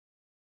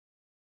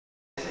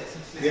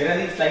We are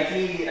running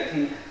slightly, I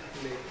think,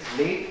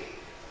 late.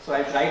 So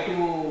I try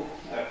to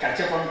catch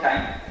up on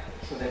time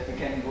so that we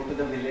can go to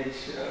the village,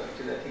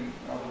 which is, I think,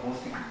 one of the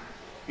most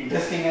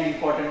interesting and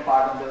important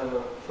part of the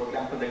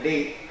program for the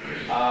day.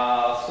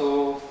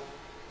 So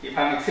if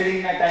I'm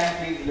exceeding my time,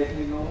 please let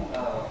me know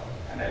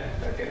and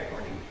I'll tell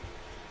accordingly.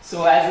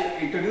 So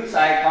as introduced,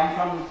 I come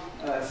from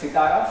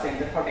Sitara,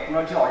 Center for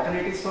Technology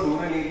Alternatives for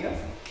Rural Areas,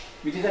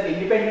 which is an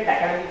independent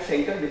academic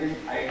center within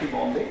IIT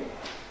Bombay.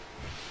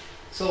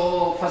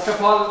 So first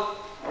of all,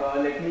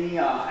 let me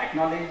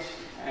acknowledge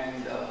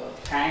and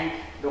thank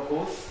the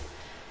hosts,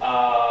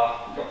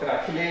 Dr.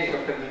 Akhilesh,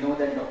 Dr. Vinod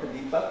and Dr.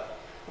 Deepak,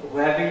 who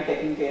have been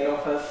taking care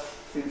of us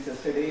since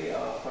yesterday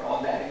for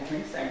all the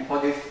arrangements and for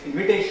this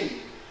invitation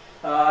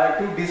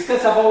to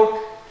discuss about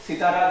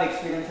Sitara's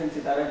experience and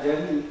Sitara's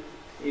journey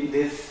in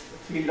this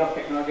field of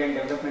technology and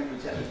development,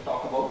 which I will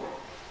talk about.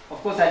 Of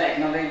course, I'll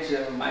acknowledge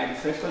my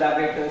research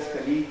collaborators,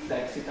 colleagues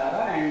at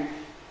Sitara, and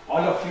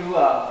all of you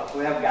who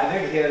have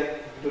gathered here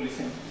to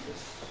listen to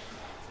this.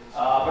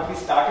 But we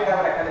started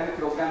our academic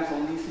programs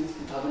only since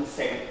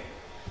 2007.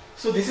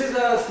 So this is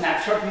a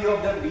snapshot view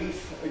of the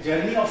brief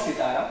journey of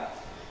Sitara.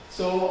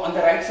 So on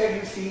the right side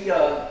you see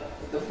the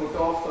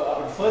photo of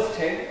our first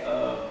head,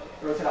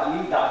 Professor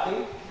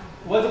Anand,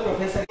 who was a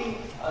professor in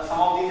some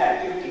of these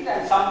activities,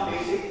 and some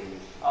basic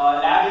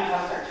lab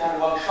infrastructure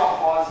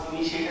workshop was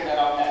initiated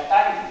around that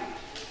time.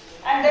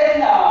 And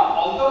then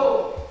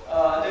although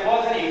there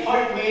was an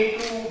effort made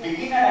to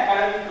begin an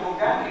academic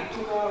program, it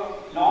took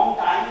a long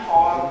time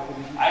for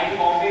IIT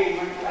Bombay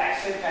even to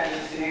accept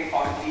and Senate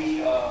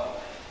formally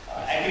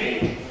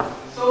agreed.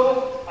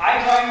 So I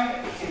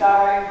joined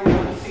Sitara in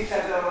 2006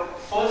 as the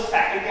first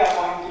faculty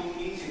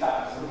appointee in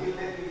Sitara. So till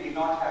then we did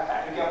not have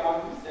faculty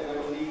appointments, there were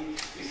only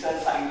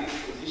research scientist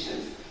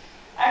positions.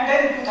 And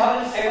then in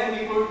 2007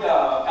 we could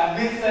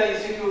convince the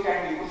institute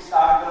and we could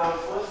start the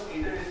first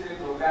interdisciplinary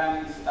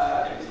program in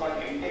Sitara, that is called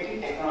MTech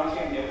in Technology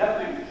and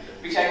Development,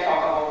 which I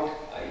talk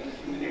about in a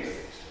few minutes.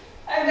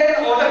 And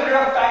then over the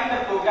period of time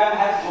the program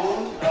has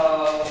grown,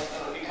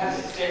 it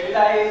has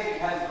stabilized,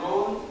 it has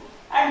grown,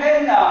 and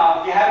then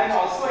we have been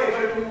also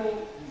able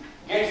to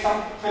get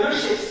some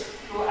fellowships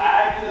to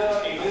add to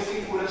the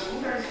existing pool of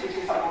students, which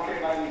is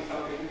supported by Ministry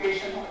of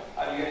Education,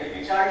 earlier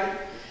MHRD.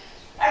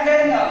 And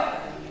then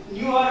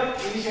newer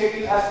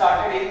initiatives have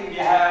started in, we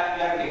are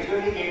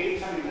regularly getting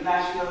some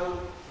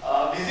international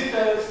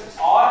visitors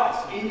or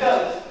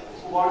interns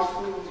who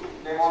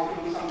they want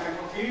to do some kind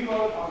of field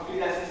work or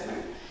field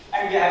assessment,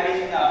 and we have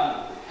been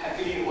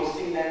happily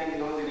hosting them in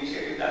those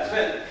initiatives as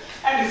well.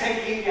 And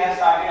recently we have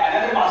started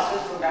another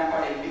master's program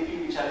called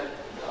MVP, which I'll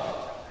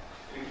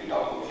briefly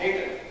talk about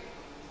later.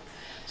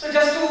 So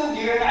just to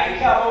give an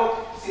idea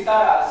about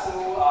Sitara,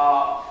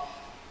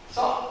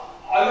 so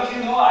all of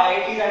you know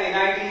IITs and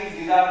NITs,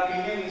 these are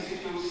premium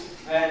institutes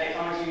where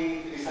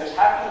technology research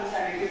happens,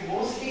 and it is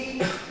mostly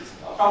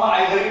from an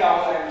ivory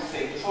tower, I would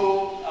say.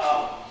 So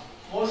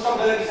most of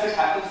the research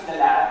happens in the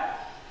lab.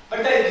 But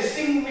the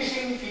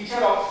distinguishing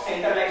feature of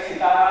center like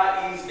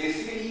Sitara is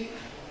basically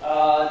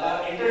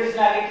the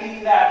interdisciplinarity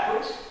in the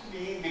approach.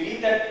 We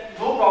believe that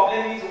no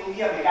problem is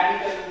only a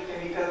mechanical,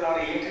 chemical or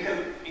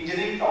electrical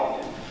engineering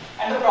problem.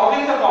 And the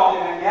problem is a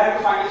problem and we have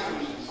to find a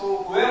solution.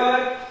 So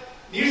whoever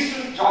needs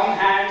to join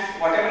hands,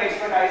 whatever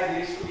expertise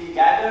needs to be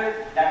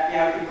gathered, that we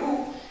have to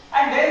do.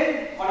 And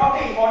then one of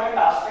the important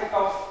aspects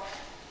of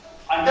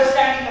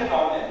understanding the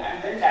problem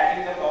and then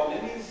tackling the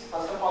problem is,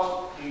 first of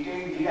all,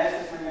 detailed need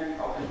assessment and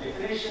problem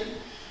definition.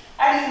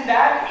 And in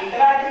that,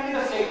 interacting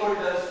with the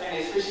stakeholders, and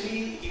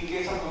especially in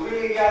case of rural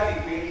areas,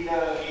 it may be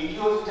the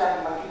NGOs which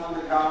are working on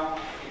the ground,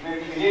 it may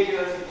be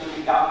villagers, it may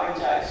be Gram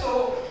Panchayat.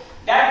 So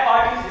that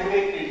part is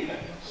very, very critical.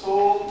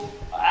 So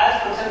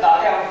as Professor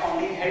Date, our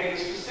founding head,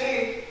 used to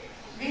say,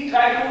 we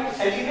try to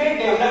celebrate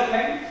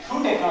development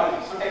through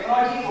technology. So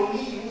technology is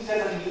only used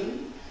as a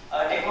mean.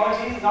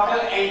 Technology is not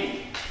an end.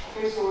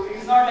 Okay, so it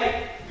is not like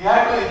we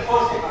have to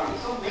enforce technology.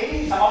 So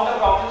maybe some of the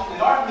problems may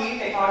not need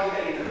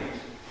technological intervention.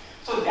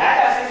 So that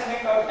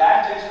assessment or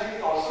that judgment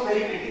is also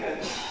very critical,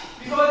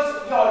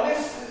 because we always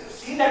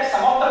see that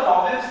some of the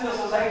problems in the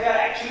society are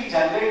actually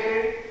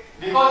generated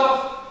because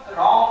of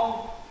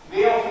wrong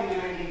way of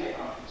implementing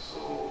technology.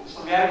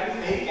 So we have to be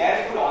very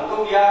careful.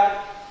 Although we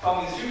are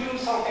from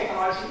institutes of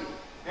technology,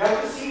 we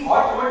have to see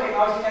what role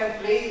technology can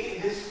play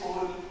in this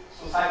whole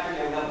societal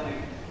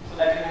development. So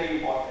that is very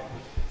important.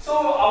 So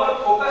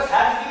our focus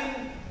has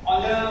been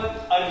on the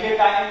earlier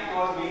time, it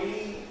was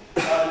mainly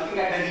looking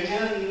at the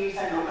regional needs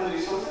and local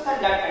resources,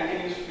 and that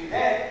continues to be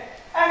there.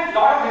 And a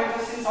lot of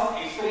emphasis on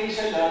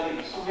experiential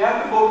learning. So we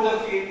have to go to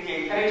the field,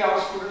 we encourage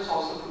our students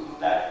also to do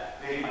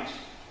that very much.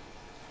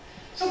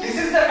 So this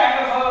is the kind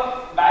of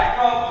a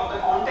backdrop of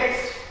the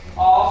context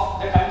of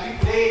the country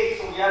today.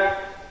 So we are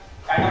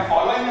kind of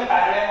following the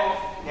paradigm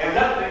of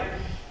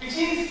development, which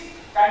is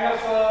kind of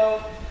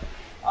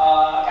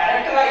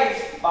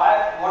characterized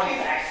by what is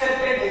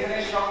accepted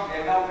definition of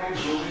development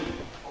globally.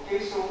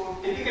 Okay, so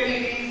typically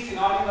it is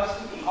synonymous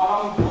with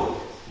economic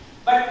growth,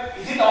 but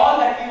is it all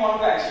that we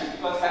want to achieve?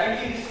 Because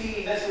currently we see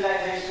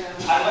industrialization,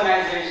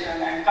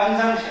 urbanization and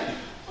consumption.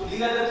 So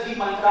these are the three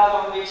mantras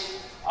on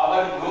which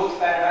our growth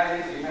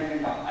paradigm is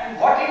dependent on. And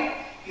what it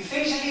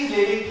essentially is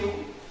leading to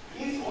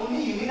is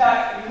only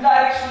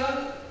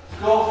unidirectional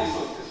flow of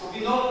resources. So we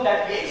know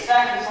that we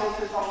extract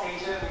resources from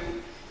nature,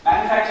 we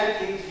manufacture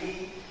things,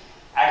 we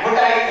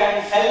advertise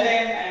and sell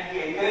them, and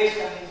we encourage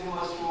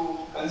consumers to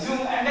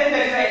consume, and then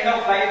there is an end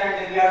of life, and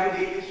then we have to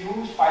deal with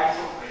huge piles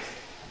of waste.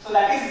 So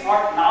that is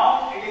what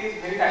now it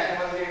is very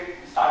fashionable.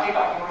 We started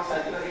talking about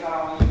circular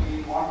economy.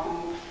 We want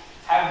to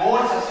have more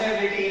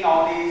sustainability in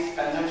all these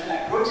consumption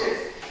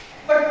approaches.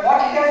 But what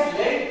it has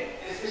led,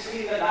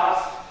 especially in the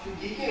last few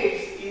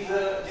decades, is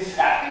this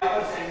rapid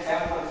 5%,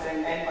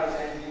 7%,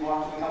 10%. We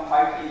want to become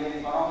 5 trillion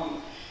economy.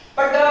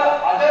 But the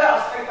other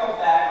aspect of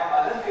that, or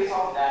other phase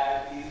of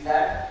that, is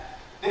that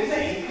there is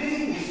an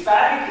increasing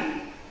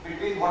disparity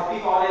between what we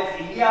call as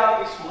India,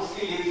 which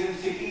mostly lives in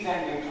cities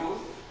and metros,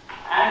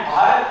 and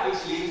Bharat, which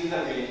lives in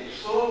the villages.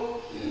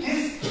 So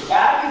this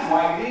gap is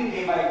widening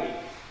day by day.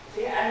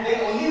 Okay? And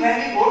then only when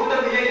we go to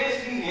the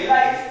villages, we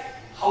realize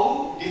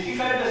how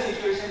difficult the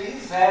situation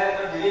is,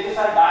 where the villages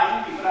are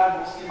dying, people are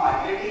mostly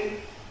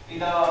migrating in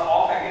the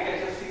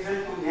off-agriculture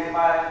season to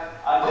nearby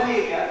urban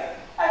areas.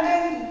 And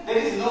then there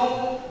is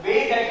no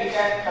way that we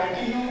can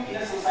continue in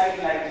a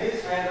society like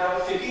this, where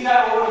the cities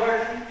are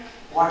overburdened.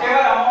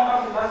 Whatever amount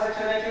of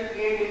infrastructure that you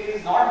create, it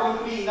is not going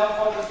to be enough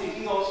for the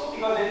cities also,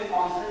 because there is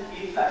constant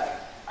influx.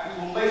 I mean,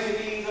 Mumbai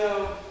city is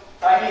a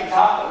prime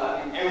example.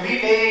 I mean, every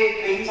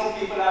day trains of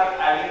people are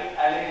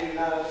added in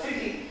the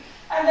city.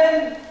 And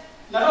then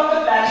none of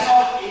the planning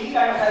of any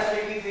kind of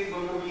facilities is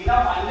going to be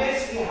enough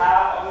unless we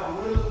have our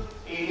rural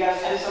areas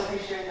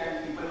self-sufficient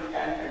and people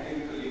can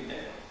continue to live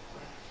there.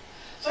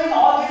 So in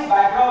all this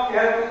backdrop, we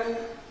have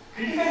to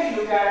critically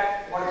look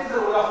at what is the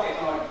role of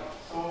technology.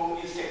 So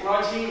is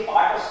technology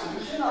part of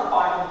solution or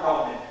part of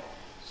problem?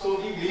 So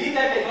we believe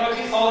that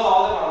technology solves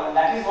all the problems.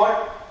 That is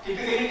what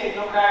typically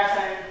technocrats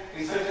and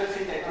researchers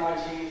in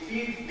technology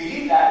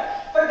believe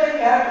that. But then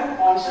we have to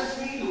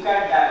consciously look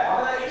at that.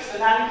 What are the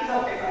externalities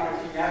of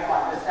technology? We have to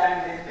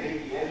understand them very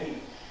clearly.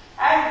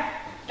 And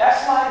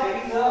that's why there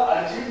is an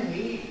urgent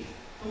need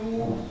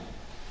to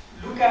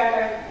look at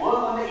and work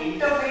on the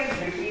interface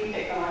between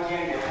technology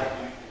and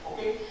development.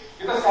 Okay?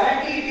 Because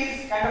currently it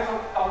is kind of a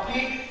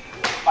complete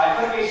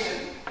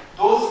bifurcation.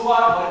 Those who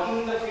are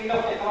working in the field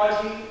of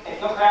technology,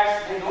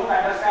 technocrats, they don't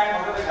understand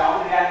what are the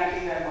ground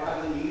realities and what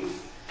are the needs.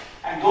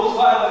 And those who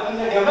are working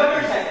in the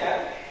development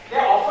sector, they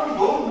often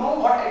don't know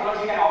what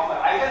technology can offer.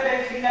 Either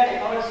they feel that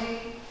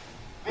technology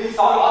will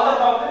solve all the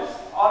problems,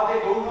 or they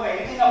don't know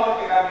anything about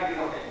capabilities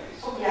of technology.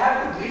 So we have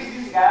to bridge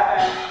this gap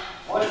and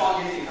work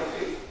on this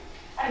interface.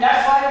 And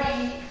that's why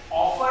we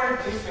offered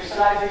this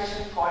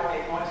specialization called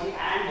technology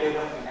and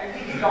development. And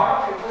we did a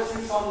lot of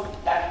emphasis on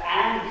that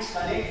and which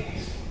connects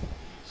these two.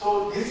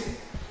 So this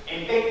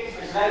intake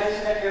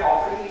specialization that we are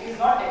offering, it is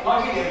not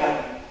technology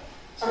development.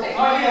 So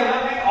technology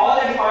development, all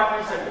the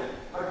departments are doing.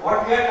 But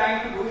what we are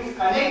trying to do is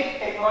connect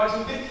technology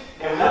with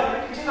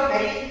development, which is a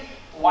very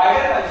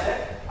wider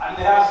concept. And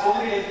there are so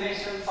many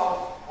definitions of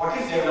what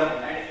is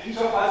development. And each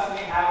of us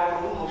may have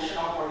our own notion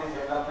of what is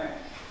development.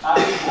 Now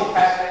it is more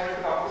fashionable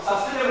to talk about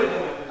sustainable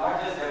development,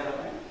 not just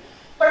development.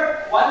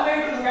 But one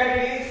way to look at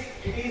it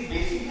is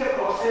basically a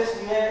process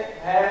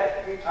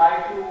where we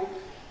try to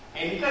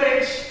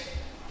encourage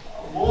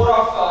more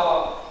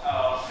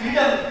of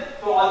freedom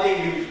to all the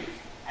individuals.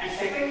 And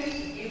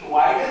secondly, it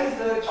widens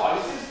the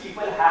choices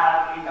people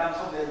have in terms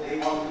of where they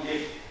want to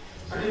live.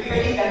 So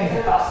typically there is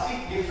a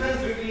drastic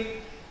difference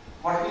between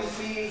what we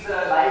see is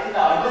life in the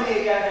urban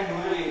areas and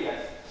rural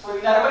areas. So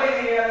in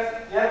urban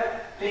areas, there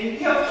are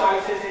plenty of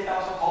choices in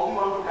terms of how we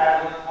want to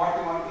travel, what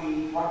we want to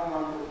eat, what we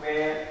want to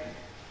wear.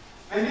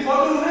 When we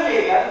go to rural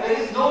areas, there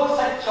is no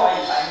such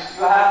choice. And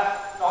you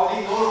have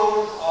probably no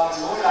roads or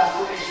no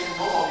transportation,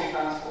 no public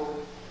transport,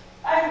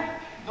 and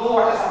no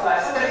water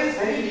supply. So there is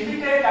very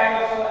limited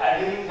kind of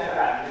avenues that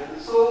are available.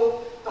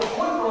 So the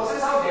whole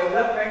process of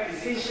development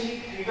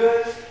essentially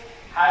triggers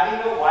having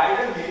a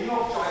wider menu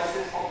of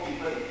choices for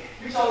people,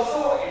 which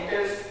also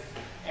entails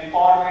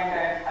empowerment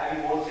and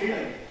having more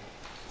freedom.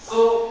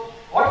 So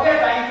what we are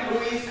trying to do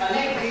is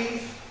connect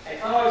these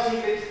technology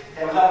with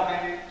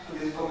development to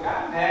this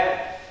program,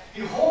 where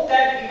we hope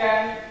that we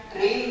can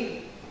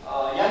train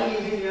young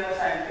engineers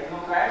and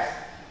technocrats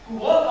to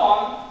work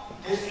on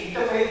this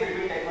interface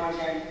between technology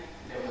and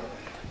development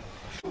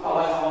to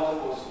cover some of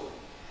the coursework.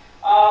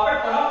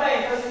 But one of the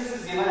emphasis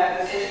is given,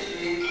 as I said,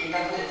 in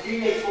terms of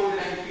field exposure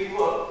and field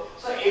work.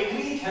 So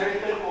every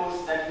theoretical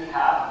course that we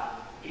have,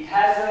 it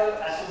has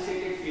an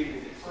associated field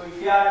visit. So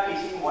if you are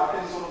teaching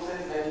water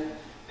resources, then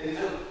there is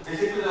a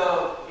visit to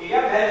the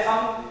area where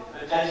some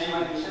Jal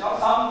Jeevan Mission or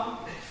some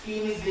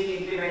scheme is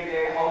being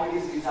implemented, how it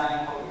is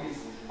designed,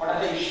 what are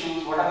the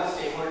issues, what are the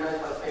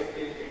stakeholders'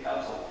 perspective in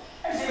terms of.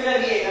 And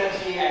similarly,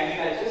 energy,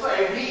 agriculture. So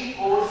every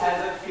course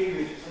has a field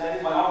visit. So that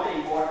is one of the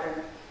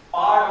important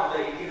part of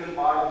the integral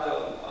part of the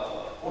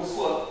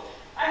coursework.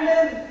 And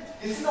then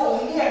this is the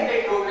only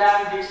MTech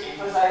program which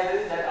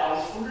emphasizes that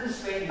our students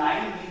spend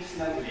 9 weeks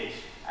in a village.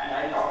 And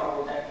I'll talk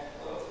about that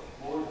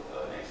more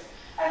next.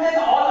 And then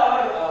all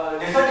our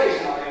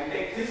dissertation or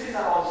MTech, this is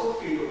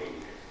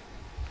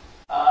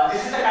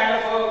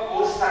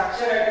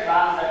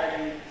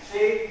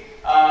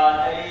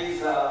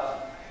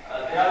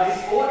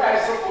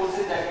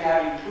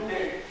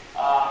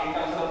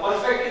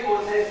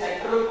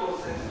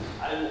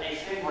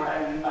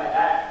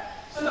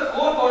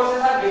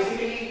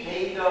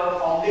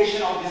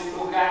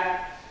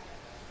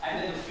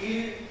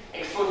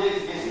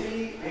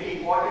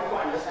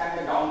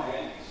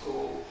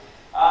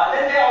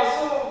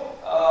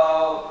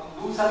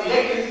some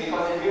electives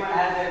because everyone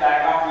has their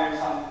background and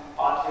some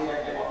pathway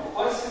that they want to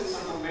pursue.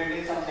 So to build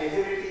in some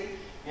flexibility,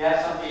 we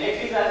have some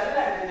electives as well,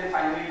 and then they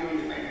finally do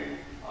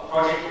independent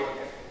project work.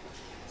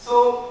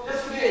 So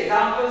just to give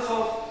examples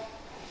of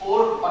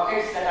 4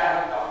 buckets that I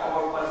have talked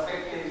about: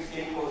 perspective,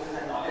 skill courses,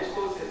 and knowledge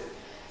courses.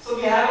 So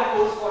we have a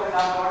course, for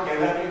example, on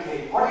development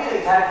theory. What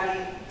is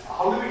exactly,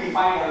 how do we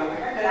define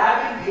development? And there have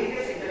been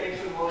various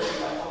intellectual works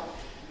in terms of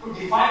to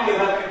define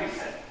development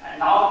itself. And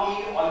now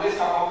we always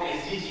talk about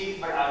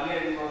SDGs, but earlier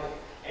it was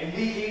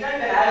MDGs,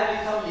 and there has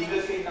been some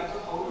legacy in terms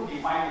of how to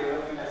define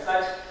development as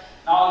such.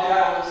 Now there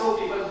are also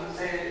people who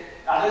say,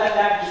 rather than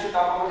that, we should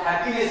talk about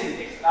happiness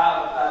index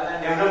rather than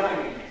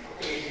development index.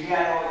 Okay,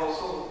 HDI was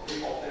also a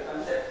very popular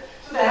concept.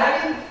 So there have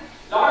been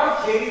a lot of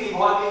theories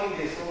evolving in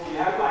this. So we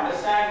have to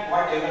understand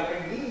what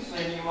development means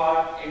when you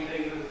are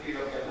entering into the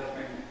field of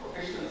development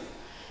professionals.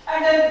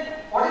 And then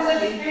what is the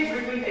linkage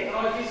between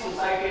technology,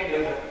 society, and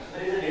development? So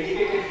there is a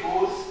dedicated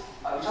course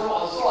which was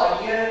also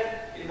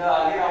earlier in the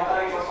earlier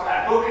outer it was for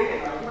appropriate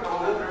technology, but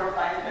over a period of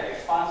time the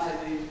expanse has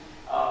been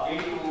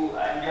made to,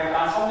 and we have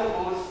transformed the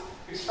course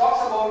which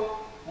talks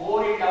about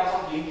more in terms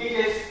of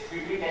linkages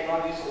between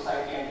technology,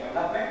 society, and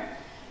development.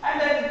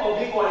 And then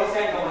public policy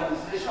and governance.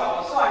 They should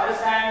also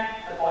understand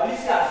the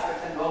policy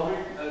aspects and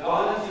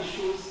governance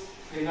issues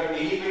in the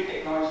daily with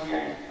technology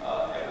and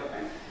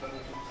development.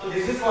 So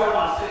this is called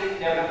Mastering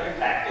Development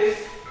Practice.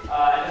 As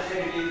I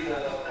said, it is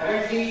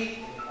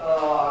currently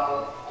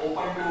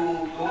open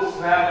to those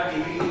who have a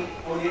degree,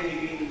 4-year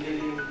degree in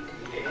engineering,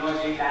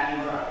 technology,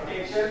 planning, or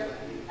architecture.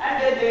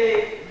 And then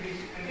the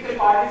critical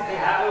part is they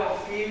have a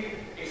field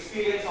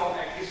experience of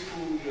at least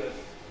 2 years.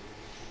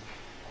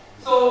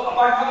 So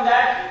apart from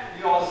that,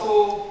 we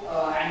also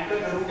anchor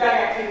the RUTAC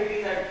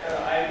activities at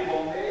IIT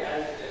Bombay,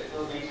 as it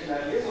was mentioned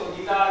earlier. So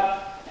these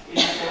are in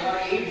 7 or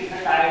 8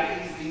 different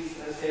IITs, these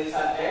cells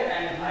are there,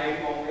 and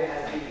IIT Bombay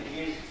has been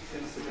engaged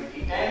since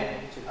 2010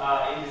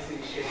 in this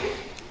initiative.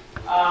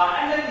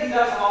 And then these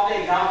are some of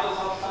the examples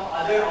of some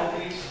other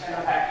outreach kind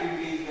of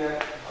activities we are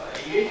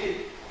engaged in.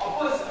 Of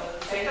course,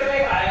 center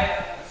like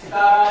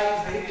Sitara is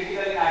very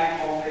critical in IIT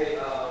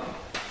Bombay.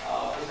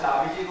 Mr.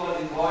 Abhijit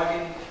was involved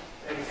in.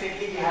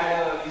 Recently, we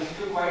had an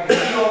institute-wide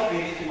review of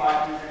various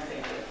departments and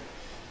centers.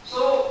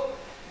 So,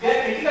 we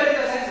are critical in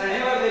the sense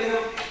whenever there is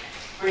a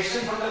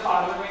question from the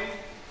parliament,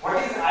 what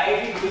is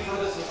IIT doing for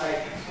the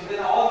society? So,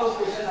 then all those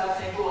questions are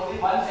sent to only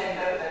one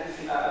center, that is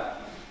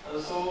Sitara.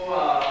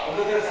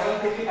 Although there are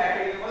 750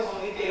 faculty members,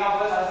 only 10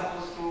 of us are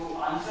supposed to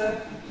answer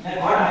that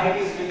what IIT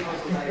is doing for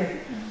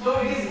society.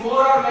 So, it is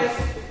more or less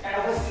kind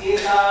of a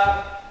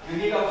CSR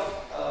unit of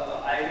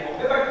IIT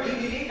Bombay, but we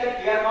believe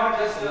that we are not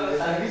just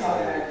a service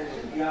organization.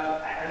 We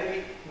are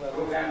academic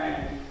program,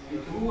 and we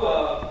do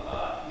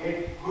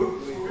get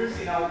good students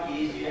in our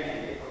PhD and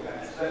MA program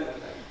as well.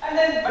 And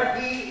then, but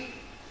we.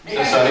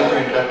 So sorry to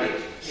interrupt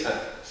you.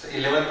 Sir, so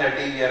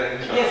 11:30 we are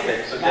in short of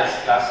time. So just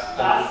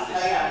class.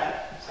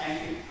 Thank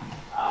you.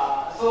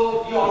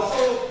 So we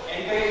also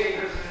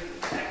encourage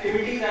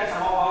activities, and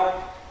some of our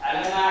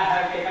alumni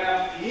have taken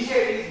up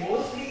initiatives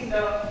mostly in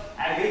the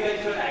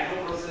agricultural and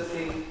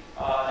agro-processing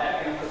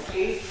that kind of a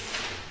space.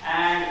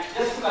 And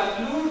just to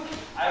conclude,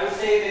 I would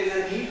say there is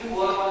a need to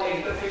work on the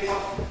interface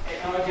of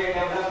technology and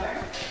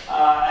development,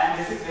 and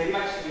this is very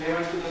much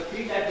relevant to the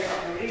field that we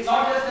are doing. It's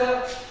not just the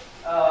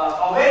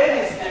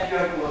awareness that you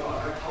have to work on,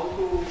 but how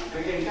to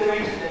make an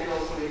intervention that is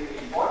also very,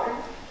 very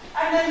important.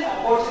 And then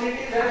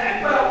opportunities, there are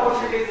ample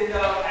opportunities in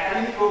the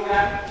academic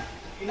program.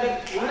 In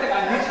even the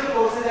conventional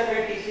courses that we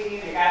are teaching in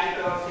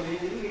mechanical or civil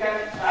engineering, we can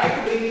try to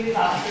bring in this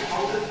aspect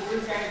how the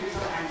students can do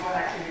some hands-on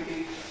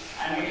activity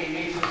and get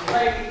engaged with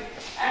society.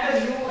 And the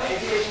new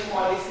education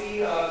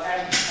policy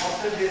can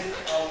foster this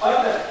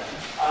further.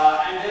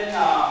 And then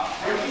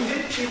working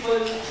with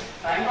people,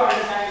 trying to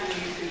understand the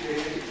needs is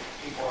very, very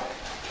important.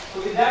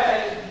 So with that, I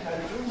will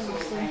conclude. So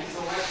thank you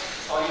so much.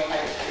 Sorry if I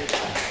explained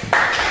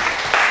that.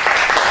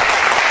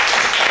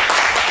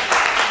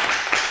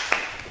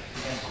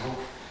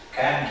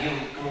 Can give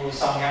to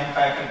some young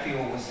faculty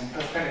who is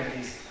interested in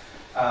these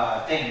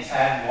things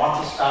and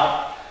want to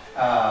start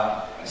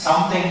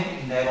something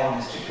in their own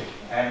institute.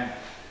 And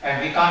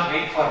we can't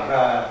wait for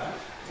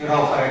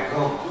for a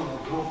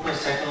group to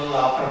settle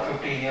after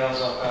 15 years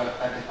or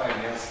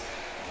 35 years.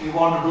 We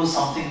want to do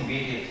something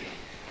immediately.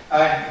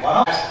 And one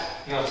of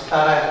your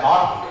Sitara has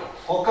not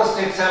focused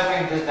itself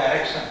in this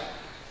direction.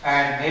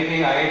 And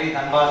maybe IIT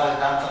Dhanbad has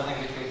done something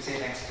which we'll see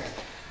next time.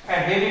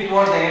 And maybe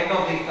towards the end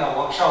of the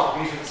workshop,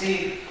 we should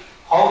see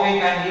how we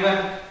can even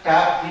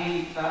tap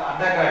the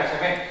undergrads.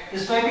 I mean,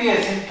 this may be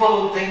a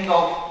simple thing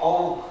of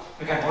how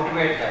we can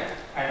motivate them.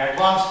 And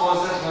advanced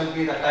courses will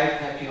be the type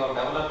that you have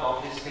developed,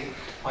 obviously.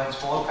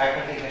 Once more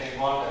faculty get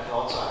involved, that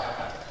will also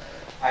happen.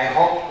 I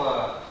hope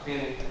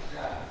we'll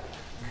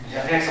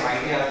generate some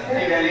ideas.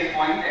 Very valid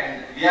point,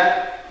 and we are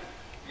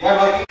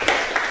working.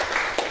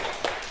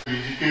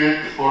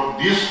 Educate for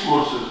these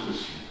courses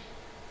especially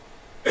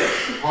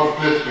for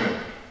placement.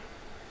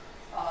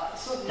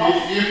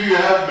 If you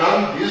have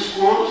done this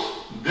course,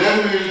 then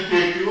we will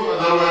take you,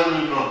 otherwise we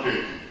will not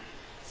take you.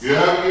 You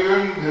have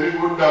given very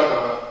good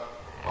data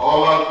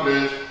all are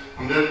placed,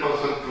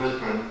 100%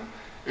 placement.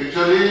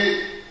 Actually,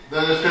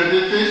 the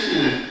statistics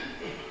is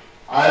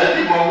IIT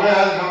Bombay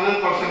has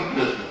 100%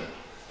 placement.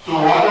 So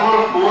whatever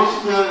course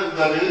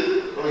that is,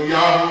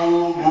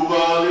 Yahoo,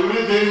 Google,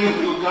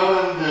 everything will come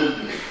and they'll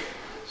play.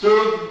 So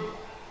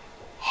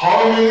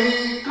how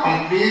many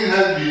companies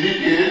have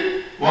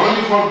visited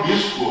only for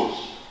this course?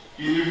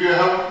 If you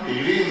have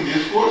degree in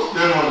this course,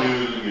 then only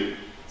you will get.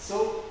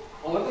 So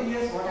over the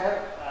years, what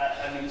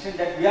I mentioned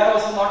that we are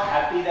also not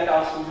happy that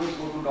our students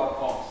go to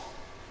 .coms.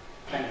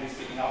 Frankly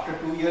speaking, after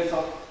 2 years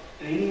of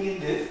training in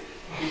this,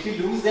 if we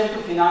lose them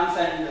to finance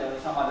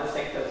and some other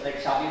sectors like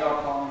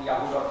Shaadi.com,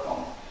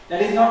 Yahoo.com,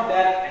 that is not they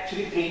are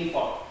actually trained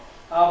for.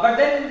 But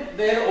then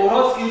their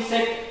overall skill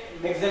set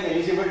makes them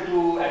eligible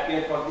to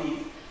appear for these.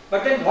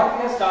 But then what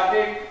we have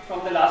started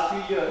from the last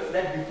few years,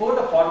 that before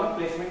the formal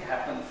placement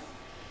happens,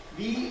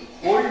 we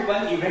hold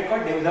one event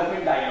called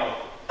Development Dialogue.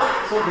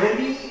 So where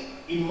we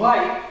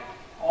invite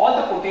all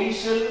the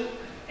potential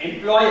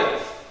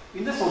employers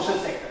in the social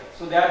sector.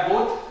 So they are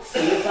both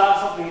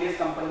CSRs of various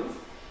companies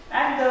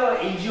and the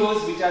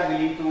NGOs which are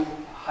willing to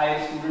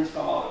hire students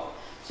from our.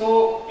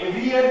 So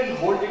every year we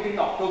hold it in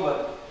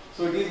October.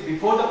 So it is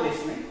before the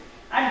placement.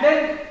 And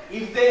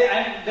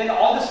then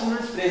all the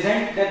students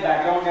present their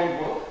background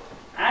and work,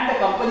 and the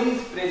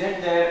companies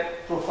present their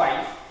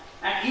profiles.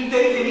 And if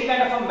there is any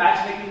kind of a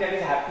matchmaking that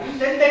is happening,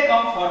 then they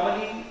come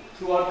formally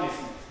through our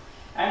placements.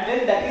 And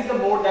then that is the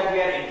mode that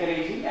we are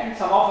encouraging, and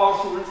some of our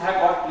students have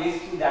got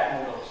placed through that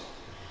mode also.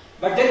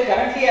 But then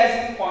currently,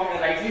 as you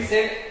rightly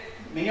said,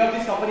 many of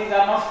these companies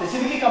are not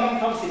specifically coming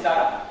from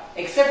Sitara,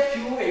 except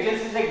few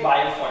agencies like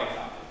Bio, for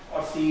example,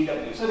 or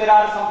CEW. So there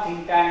are some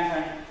think tanks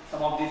and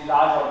some of these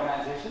large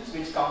organizations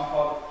which come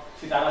for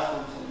Sitara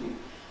students only.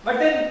 But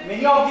then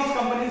many of these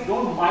companies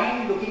don't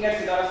mind looking at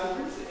Sitara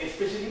students,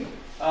 especially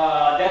they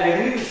are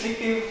very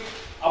restrictive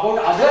about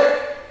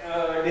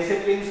other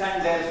disciplines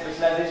and their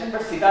specialization,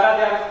 but Sitara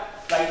they are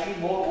slightly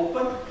more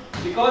open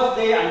because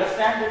they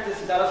understand that the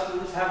Sitara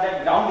students have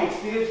that ground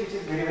experience which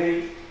is very,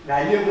 very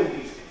valuable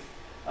these days.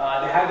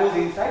 They have those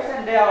insights,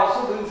 and they are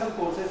also doing some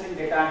courses in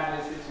data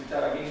analysis which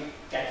are again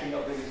catching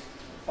up very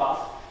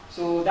fast.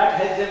 So that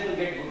helps them to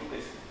get good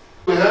placements.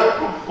 We have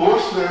to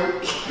force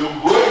them to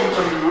go and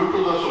contribute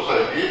to the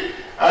society,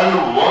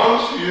 and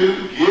once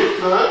you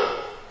get the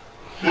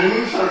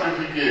training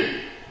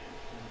certificate,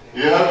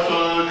 you have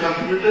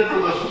contributed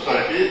to the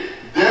society,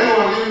 then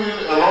only we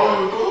will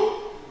allow you to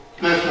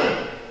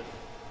placement.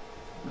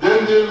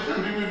 Then they will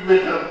contribute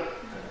better.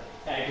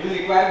 Yeah, it will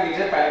require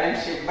major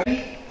paradigm shift, but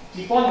we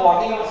keep on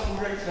warning our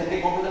students when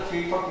they go to the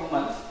field for 2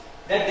 months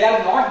that they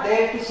are not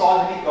there to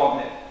solve any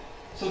problem.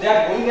 So they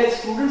are going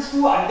as students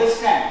to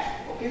understand.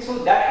 Okay, so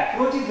that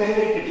approach is very,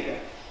 very critical.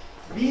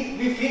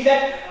 We feel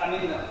that,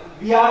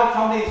 we are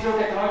from the Institute of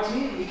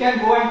Technology, we can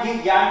go and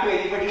give gyan to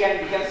anybody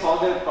and we can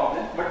solve their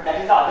problem, but that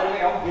is the other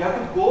way out. We have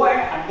to go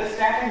and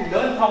understand and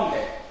learn from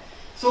them.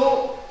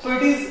 So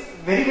it is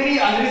very, very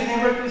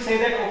unreasonable to say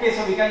that, okay,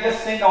 so we can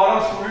just send all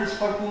our students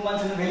for 2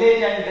 months in the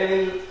village and they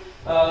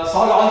will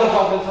solve all the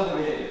problems of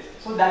the villages.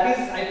 So that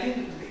is, I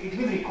think, it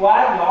will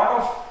require a lot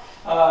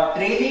of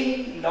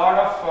training, lot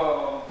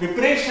of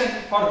preparation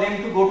for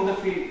them to go to the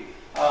field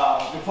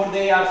before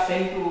they are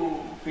sent to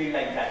field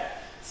like that.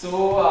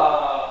 So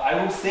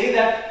I would say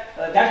that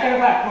that kind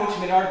of approach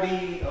may not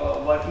be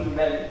working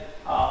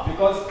well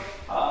because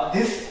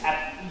this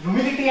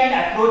humility and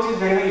approach is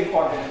very, very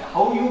important.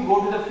 How you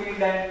go to the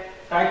field and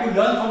try to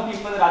learn from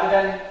people rather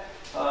than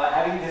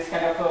having this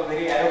kind of a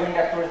very arrogant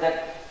approach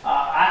that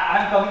I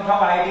am coming from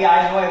IIT,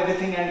 I know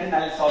everything and then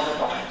I will solve the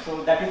problem.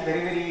 So that is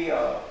very, very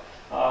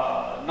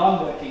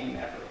non-working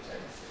approach, I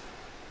would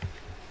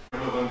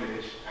say. One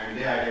village and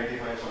they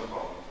identify some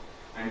problem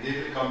and they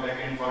will come back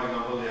and, for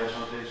example, they have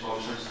something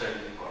solution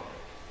study problem.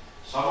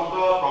 Some of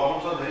the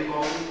problems are very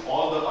common in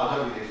all the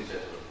other villages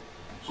as well.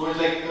 So it's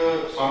like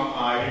some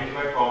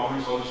identified problem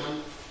and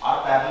solution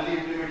are parallelly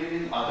implemented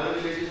in other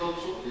villages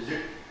also, is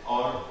it?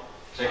 Or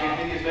second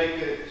thing is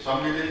like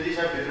some villages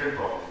have different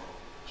problems.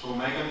 So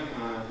my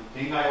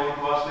thing I want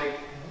to ask, like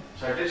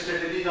certain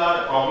strategies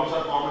are problems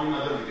are common in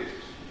other villages.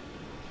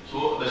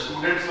 So the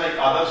students, like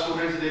other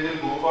students, they will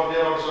go for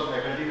there, or some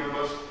faculty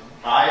members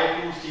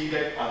try to see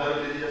that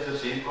other villages has the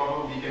same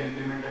problem, we can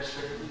implement that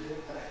strategy there.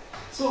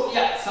 So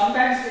yeah,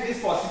 sometimes it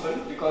is possible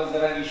because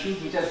there are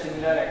issues which are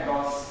similar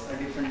across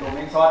different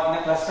domains, or in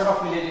a cluster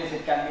of villages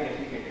it can be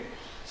replicated.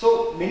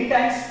 So many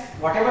times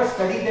whatever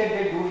study that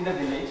they do in the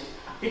village,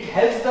 it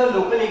helps the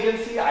local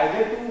agency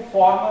either to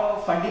form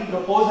a funding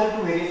proposal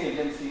to various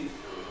agencies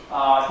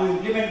to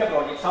implement the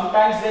project.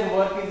 Sometimes their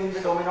work is in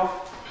the domain of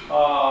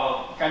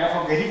kind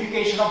of a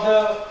verification of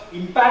the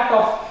impact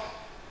of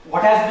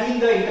what has been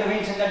the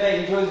intervention that the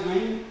NGO is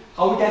doing,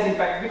 how it has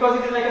impacted, because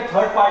it is like a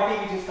third party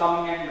which is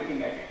coming and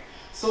looking at it.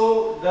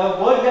 So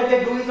the work that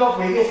they do is of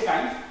various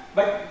kinds,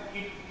 but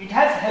it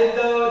has helped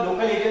the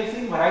local agency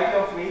in a variety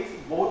of ways,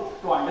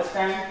 both to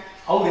understand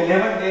how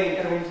relevant their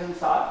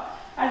interventions are,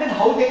 and then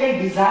how they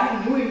can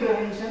design new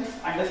interventions,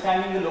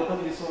 understanding the local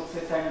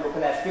resources and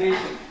local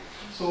aspirations,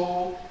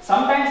 So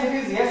sometimes it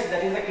is, yes,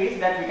 that is the case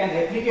that we can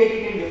replicate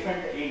it in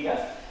different areas,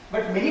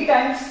 but many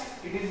times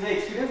it is the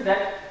experience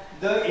that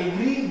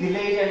every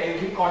village and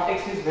every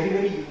context is very,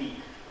 very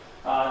unique.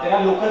 There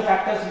are local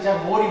factors which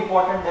are more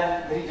important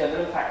than very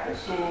general factors.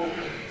 So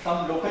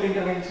some local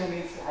intervention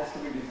has to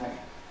be designed.